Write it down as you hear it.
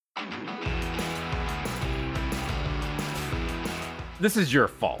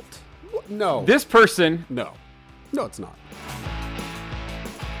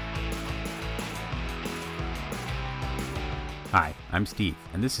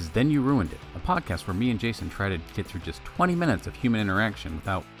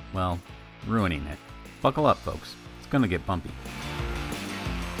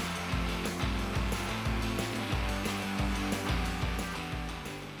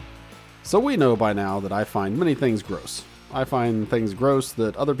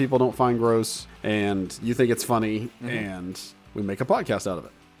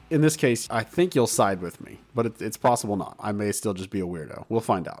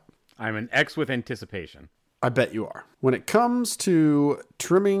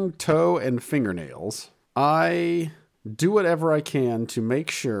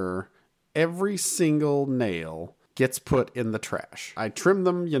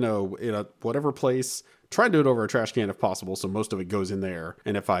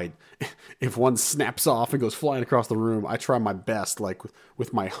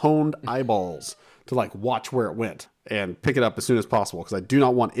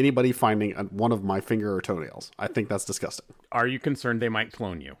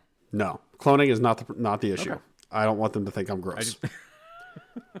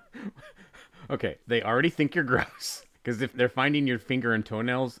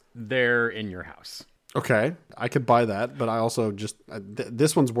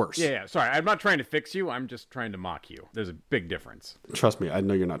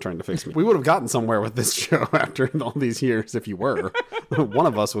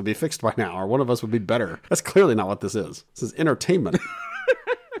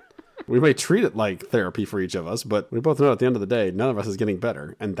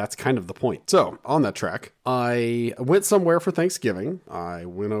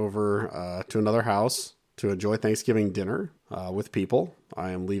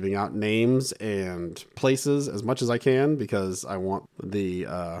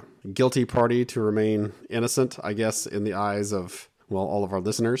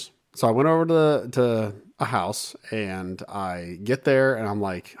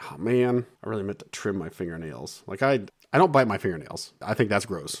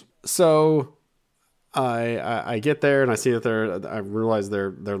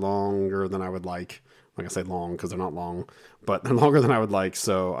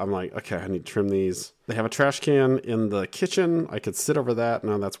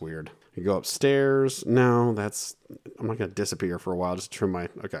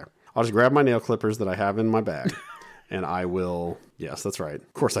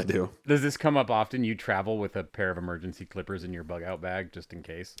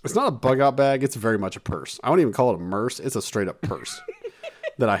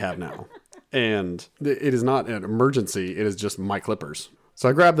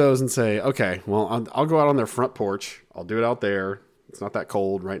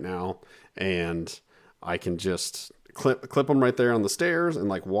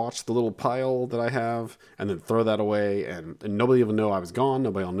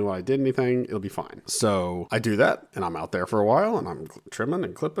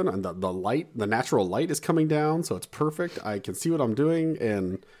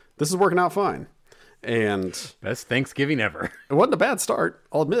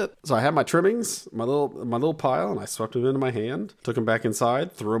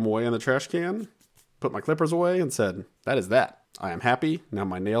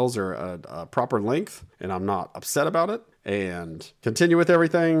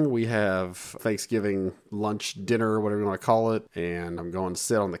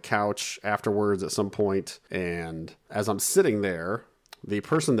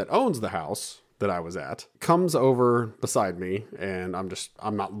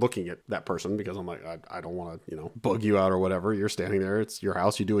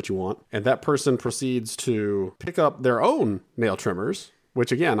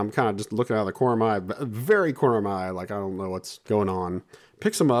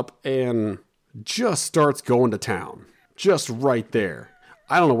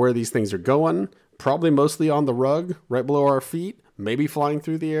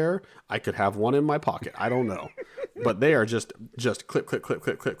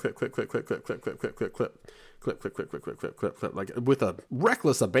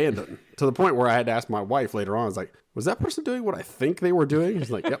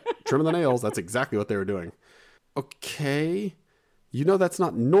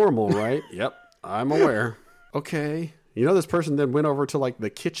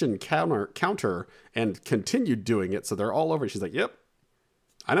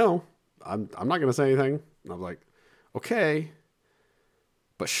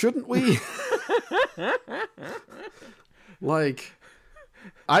but shouldn't we? Like,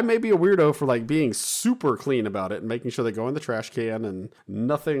 I may be a weirdo for like being super clean about it and making sure they go in the trash can and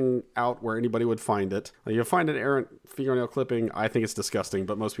nothing out where anybody would find it. Like, you find an errant fingernail clipping, I think it's disgusting,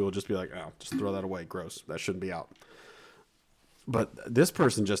 but most people would just be like, oh, just throw that away. Gross. That shouldn't be out. But this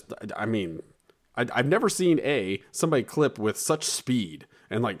person just, I mean, I've never seen somebody clip with such speed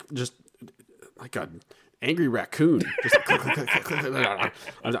and like just like a angry raccoon. Just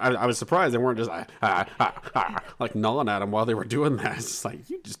I was surprised they weren't just like gnawing at him while they were doing that. It's just like,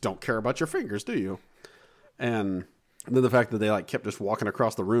 you just don't care about your fingers, do you? And then the fact that they like kept just walking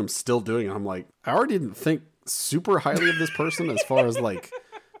across the room still doing it, I'm like, I already didn't think super highly of this person as far as like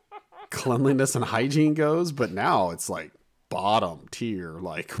cleanliness and hygiene goes, but now it's like bottom tier.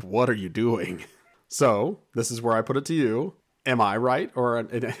 Like, what are you doing? So this is where I put it to you. Am I right? Or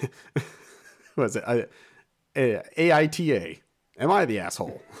what is it? AITA. Am I the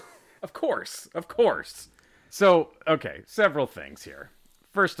asshole? Of course. So, okay, several things here.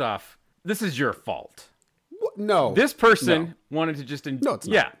 First off, this is your fault. What? No. This person wanted to just... No, it's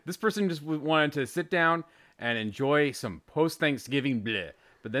not. Yeah, this person just wanted to sit down and enjoy some post-Thanksgiving bleh.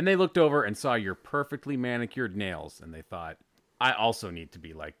 But then they looked over and saw your perfectly manicured nails, and they thought, I also need to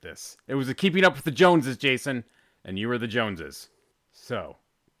be like this. It was a keeping up with the Joneses, Jason, and you were the Joneses. So,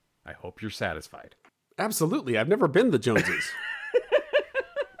 I hope you're satisfied. Absolutely. I've never been the Joneses.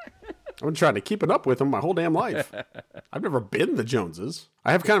 I've been trying to keep it up with them my whole damn life. I've never been the Joneses.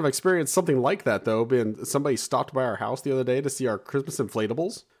 I have kind of experienced something like that, though. Somebody stopped by our house the other day to see our Christmas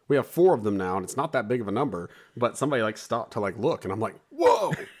inflatables. We have 4 of them now, and it's not that big of a number. But somebody like stopped to like look, and I'm like,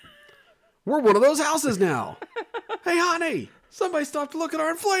 whoa! We're one of those houses now. Hey, honey! Somebody stopped to look at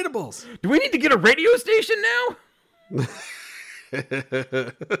our inflatables. Do we need to get a radio station now?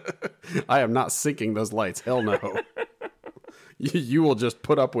 I am not syncing those lights. Hell no. You will just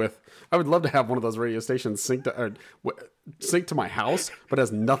put up with... I would love to have one of those radio stations sync to my house, but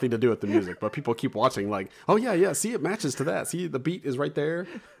has nothing to do with the music. But people keep watching like, oh, yeah, see, it matches to that. See, the beat is right there.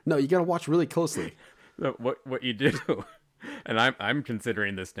 No, you got to watch really closely. What you do, and I'm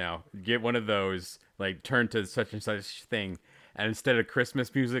considering this now, get one of those, like, turn to such and such thing, and instead of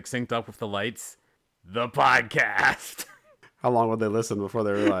Christmas music synced up with the lights, the podcast. How long would they listen before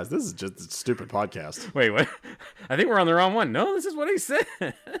they realize this is just a stupid podcast? Wait, what? I think we're on the wrong one. No, this is what he said.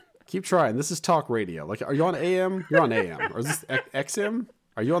 Keep trying. This is talk radio. Like, are you on AM? You're on AM. Or is this XM?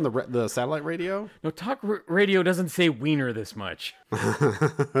 Are you on the satellite radio? No, talk radio doesn't say wiener this much.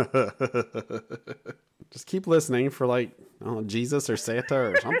 Just keep listening for like Jesus or Santa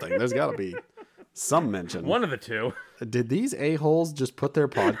or something. There's got to be some mention. One of the two. Did these a-holes just put their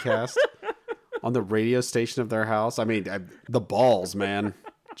podcast on the radio station of their house? I mean, the balls, man.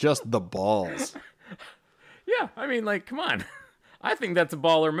 Just the balls. Yeah, I mean, like, come on. I think that's a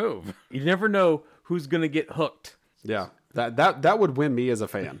baller move. You never know who's going to get hooked. Yeah, that would win me as a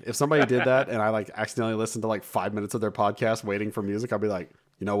fan. If somebody did that and I like accidentally listened to like 5 minutes of their podcast waiting for music, I'd be like,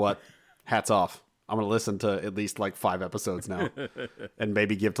 you know what? Hats off. I'm going to listen to at least like 5 episodes now and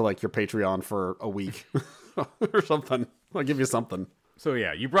maybe give to like your Patreon for a week or something. I'll give you something. So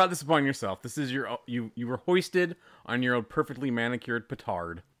yeah, you brought this upon yourself. This is you were hoisted on your own perfectly manicured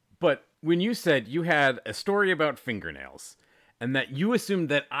petard. But when you said you had a story about fingernails and that you assumed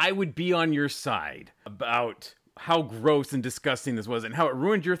that I would be on your side about how gross and disgusting this was and how it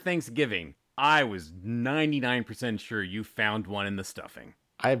ruined your Thanksgiving, I was 99% sure you found one in the stuffing.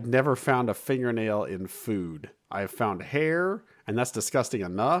 I've never found a fingernail in food. I've found hair, and that's disgusting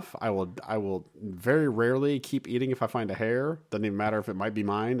enough. I will very rarely keep eating if I find a hair. Doesn't even matter if it might be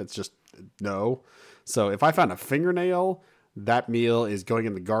mine. It's just no. So if I found a fingernail, that meal is going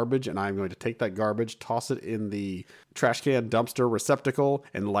in the garbage, and I'm going to take that garbage, toss it in the trash can dumpster receptacle,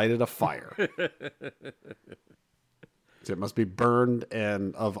 and light it afire. So it must be burned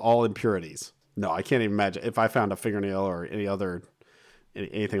and of all impurities. No, I can't even imagine if I found a fingernail or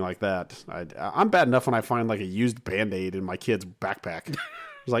anything like that. I'm bad enough when I find like a used Band-Aid in my kid's backpack. It's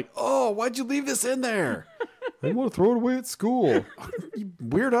like, oh, why'd you leave this in there? I didn't want to throw it away at school. You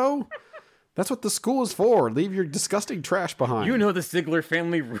weirdo. That's what the school is for. Leave your disgusting trash behind. You know the Sigler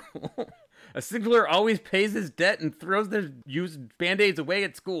family rule. A Sigler always pays his debt and throws their used Band-Aids away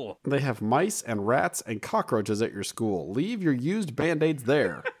at school. They have mice and rats and cockroaches at your school. Leave your used Band-Aids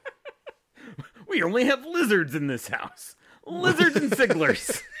there. We only have lizards in this house. Lizards and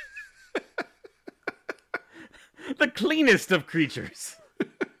Siglers. The cleanest of creatures.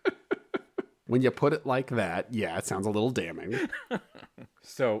 When you put it like that, yeah, it sounds a little damning.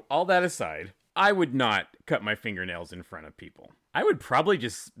 So, all that aside, I would not cut my fingernails in front of people. I would probably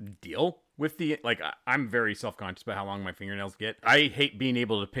just deal With the, I'm very self-conscious about how long my fingernails get. I hate being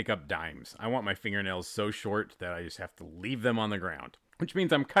able to pick up dimes. I want my fingernails so short that I just have to leave them on the ground, which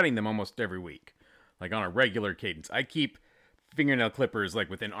means I'm cutting them almost every week, like on a regular cadence. I keep fingernail clippers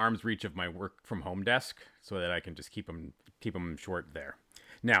like within arm's reach of my work from home desk so that I can just keep them short there.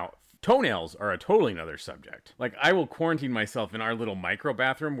 Now, toenails are a totally another subject. Like, I will quarantine myself in our little micro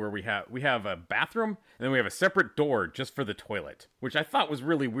bathroom where we have a bathroom and then we have a separate door just for the toilet, which I thought was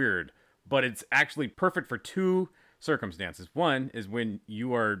really weird, but it's actually perfect for two circumstances. One is when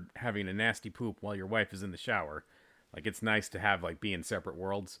you are having a nasty poop while your wife is in the shower. Like, it's nice to have, like, be in separate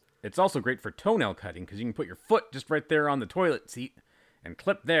worlds. It's also great for toenail cutting because you can put your foot just right there on the toilet seat and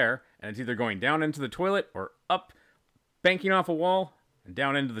clip there, and it's either going down into the toilet or up, banking off a wall, and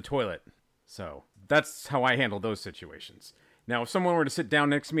down into the toilet. So that's how I handle those situations. Now, if someone were to sit down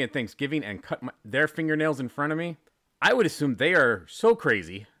next to me at Thanksgiving and cut their fingernails in front of me, I would assume they are so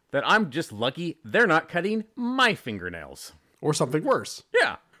crazy that I'm just lucky they're not cutting my fingernails. Or something worse.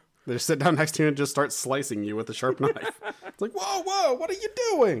 Yeah. They just sit down next to you and just start slicing you with a sharp knife. It's like, whoa, what are you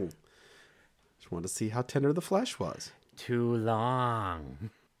doing? Just wanted to see how tender the flesh was. Too long.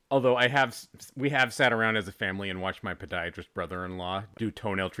 Although we have sat around as a family and watched my podiatrist brother-in-law do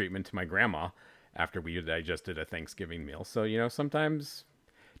toenail treatment to my grandma after we digested a Thanksgiving meal. So, sometimes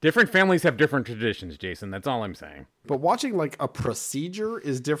different families have different traditions, Jason. That's all I'm saying. But watching like a procedure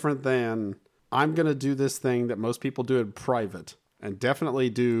is different than I'm going to do this thing that most people do in private and definitely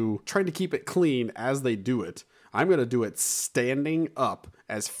trying to keep it clean as they do it. I'm going to do it standing up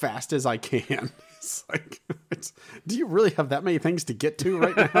as fast as I can. It's like, do you really have that many things to get to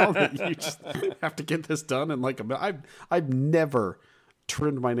right now that you just have to get this done in like a minute? I've never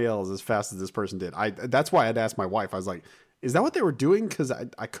trimmed my nails as fast as this person did. That's why I'd asked my wife. I was like, is that what they were doing? Because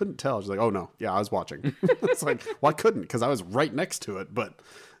I couldn't tell. She's like, oh no, yeah, I was watching. It's like, well, I couldn't because I was right next to it, but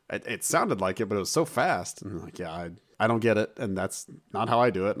it sounded like it, but it was so fast. And I'm like, yeah, I don't get it, and that's not how I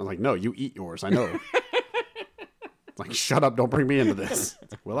do it. And I'm like, no, you eat yours. I know. Like, shut up, don't bring me into this.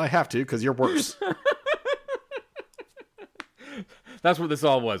 Well, I have to because you're worse. That's what this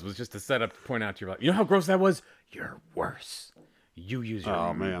all was just a setup to point out to your life. You know how gross that was? You're worse. You use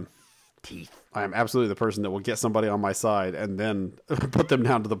your teeth. I am absolutely the person that will get somebody on my side and then put them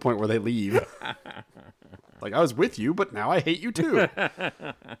down to the point where they leave. Like, I was with you, but now I hate you too.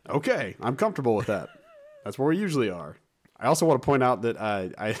 Okay, I'm comfortable with that. That's where we usually are. I also want to point out that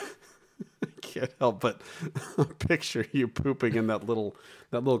I can't help but picture you pooping in that little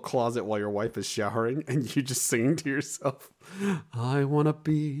closet while your wife is showering, and you just singing to yourself, "I want to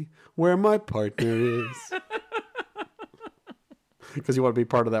be where my partner is." Because you want to be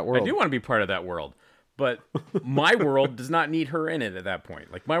part of that world. I do want to be part of that world, but my world does not need her in it at that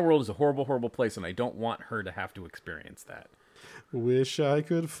point. Like, my world is a horrible, horrible place, and I don't want her to have to experience that. Wish I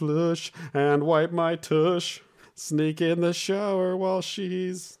could flush and wipe my tush, sneak in the shower while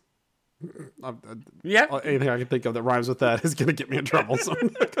she's... Yeah. Anything I can think of that rhymes with that is going to get me in trouble, so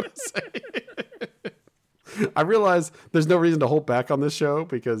I'm not going to say it. I realize there's no reason to hold back on this show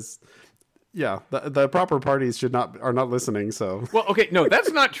because, yeah, the proper parties are not listening, so... Well, okay, no,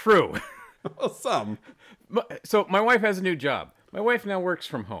 that's not true. Well, some. So my wife has a new job. My wife now works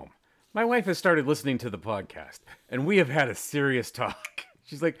from home. My wife has started listening to the podcast, and we have had a serious talk.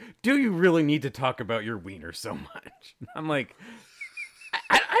 She's like, do you really need to talk about your wiener so much? I'm like,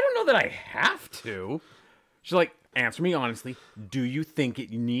 I don't know that I have to. She's like, answer me honestly. Do you think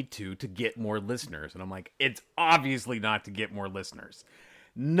you need to get more listeners? And I'm like, it's obviously not to get more listeners.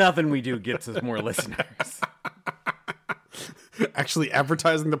 Nothing we do gets us more listeners. Actually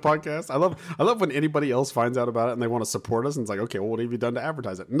advertising the podcast. I love when anybody else finds out about it and they want to support us and it's like, okay, well, what have you done to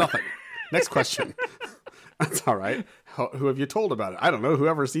advertise it? Nothing. Next question. That's all right. Who have you told about it? I don't know.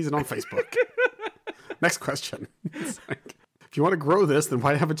 Whoever sees it on Facebook. Next question. It's like, if you want to grow this, then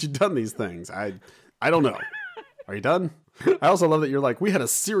why haven't you done these things? I don't know. Are you done? I also love that you're like, we had a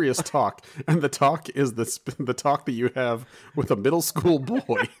serious talk, and the talk is the talk that you have with a middle school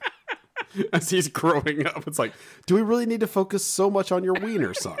boy as he's growing up. It's like, do we really need to focus so much on your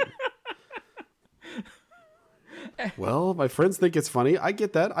wiener, son? Well, my friends think it's funny. I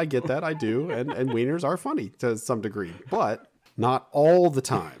get that. I do. And wieners are funny to some degree, but not all the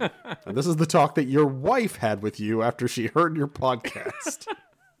time. And this is the talk that your wife had with you after she heard your podcast.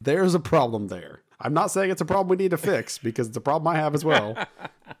 There's a problem there. I'm not saying it's a problem we need to fix because it's a problem I have as well.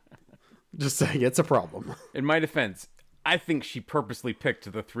 Just saying it's a problem. In my defense, I think she purposely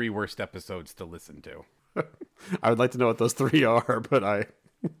picked the 3 worst episodes to listen to. I would like to know what those 3 are, but I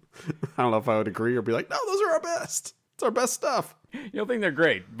don't know if I would agree or be like, no, those are our best. It's our best stuff. You'll think they're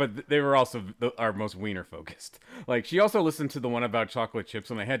great, but they were also our most wiener focused. Like, she also listened to the one about chocolate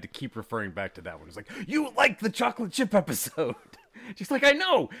chips, and I had to keep referring back to that one. It's like, you like the chocolate chip episode. She's like, I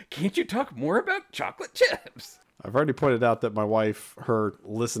know. Can't you talk more about chocolate chips? I've already pointed out that my wife, her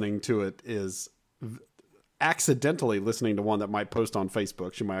listening to it is accidentally listening to one that might post on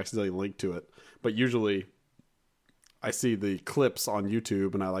Facebook. She might accidentally link to it. But usually I see the clips on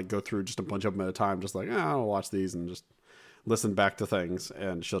YouTube and I like go through just a bunch of them at a time, just like, I'll watch these and just listen back to things.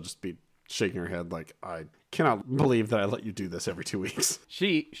 And she'll just be shaking her head like, I cannot believe that I let you do this every 2 weeks.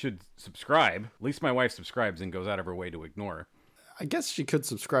 She should subscribe. At least my wife subscribes and goes out of her way to ignore. I guess she could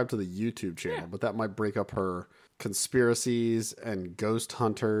subscribe to the YouTube channel, but that might break up her conspiracies and ghost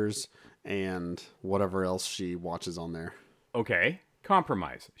hunters and whatever else she watches on there. Okay,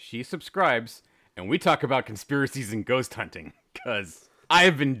 compromise. She subscribes, and we talk about conspiracies and ghost hunting, because I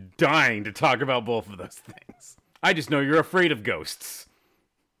have been dying to talk about both of those things. I just know you're afraid of ghosts.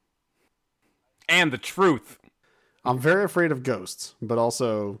 And the truth. I'm very afraid of ghosts, but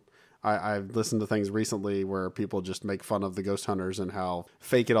also I've listened to things recently where people just make fun of the ghost hunters and how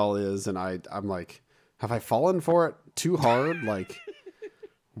fake it all is, and I'm like, have I fallen for it too hard? Like,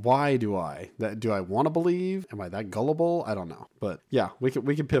 why do I? Do I want to believe? Am I that gullible? I don't know. But yeah, we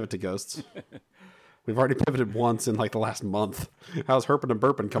can pivot to ghosts. We've already pivoted once in like the last month. How's herping and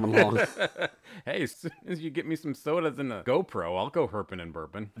burping coming along? Hey, as soon as you get me some sodas and a GoPro, I'll go herping and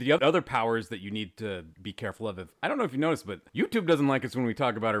burping. The other powers that you need to be careful of, I don't know if you noticed, but YouTube doesn't like us when we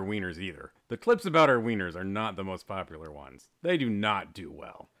talk about our wieners either. The clips about our wieners are not the most popular ones. They do not do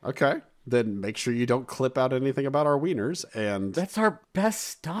well. Okay. Then make sure you don't clip out anything about our wieners. And that's our best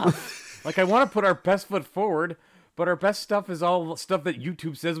stuff. Like, I want to put our best foot forward, but our best stuff is all stuff that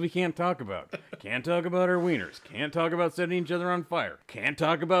YouTube says we can't talk about. Can't talk about our wieners. Can't talk about setting each other on fire. Can't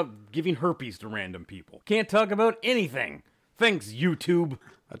talk about giving herpes to random people. Can't talk about anything. Thanks, YouTube.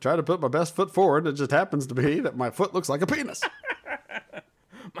 I try to put my best foot forward. It just happens to be that my foot looks like a penis.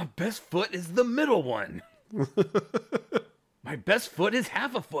 My best foot is the middle one. My best foot is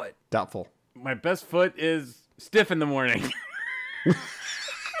half a foot. Doubtful. My best foot is stiff in the morning.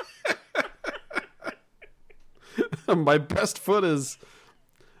 My best foot is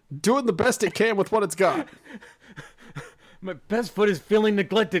doing the best it can with what it's got. My best foot is feeling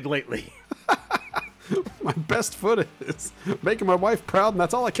neglected lately. My best foot is making my wife proud, and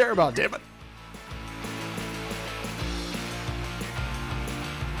that's all I care about, damn it.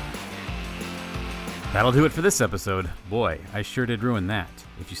 That'll do it for this episode. Boy, I sure did ruin that.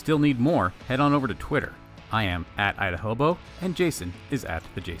 If you still need more, head on over to Twitter. I am @Idahobo, and Jason is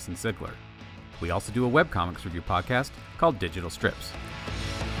 @TheJasonZiegler. We also do a webcomics review podcast called Digital Strips.